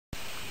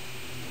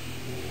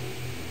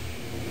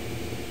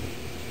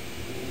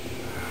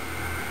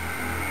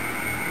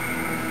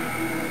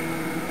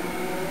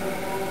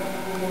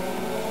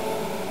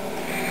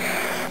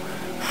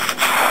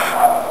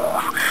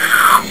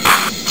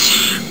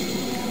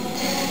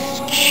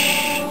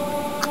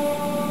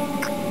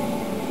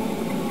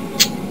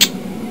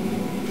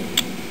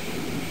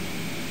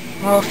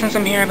Well, since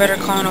I'm here, I better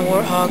call in a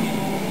Warthog.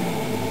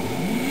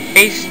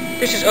 Base,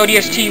 this is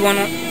ODST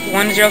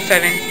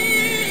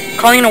 107.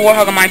 Calling in a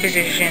Warthog on my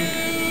position.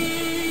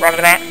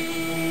 Roger that.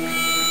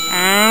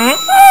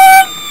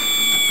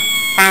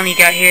 Finally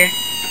got here.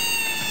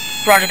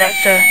 Roger that,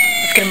 sir.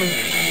 Let's get a move.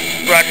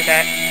 Roger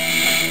that.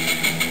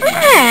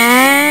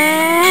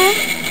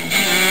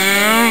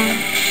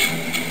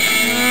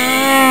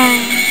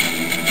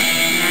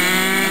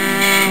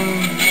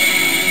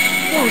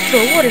 Whoa,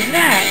 so what is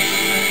that?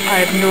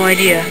 I have no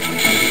idea.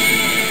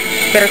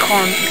 Better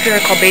call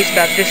base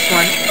about this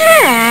one.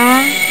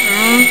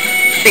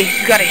 Base,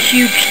 you got a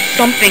huge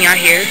something out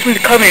here. It's from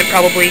the Covenant,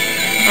 probably.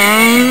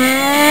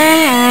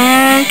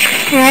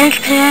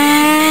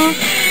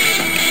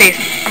 Base,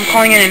 I'm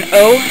calling in an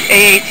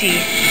OAAT.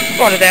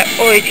 What is that?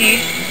 OAT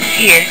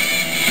here.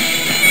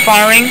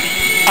 Firing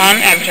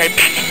on adversary.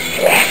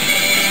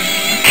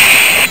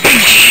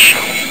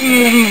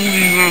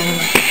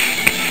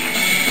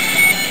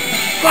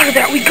 What is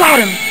that? We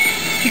got him!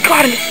 We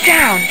got him! It's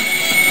down!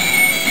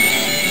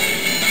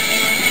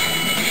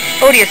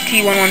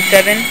 ODST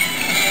 117.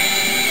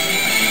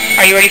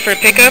 Are you ready for a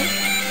pickup?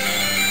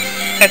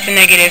 That's a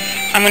negative.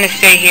 I'm gonna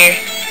stay here.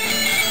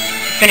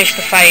 Finish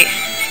the fight.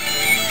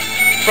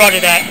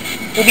 Roger that.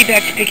 We'll be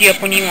back to pick you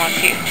up when you want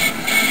to.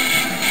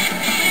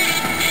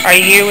 Are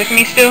you here with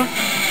me still?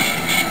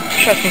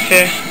 Trust me,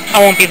 sir.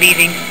 I won't be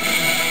leaving.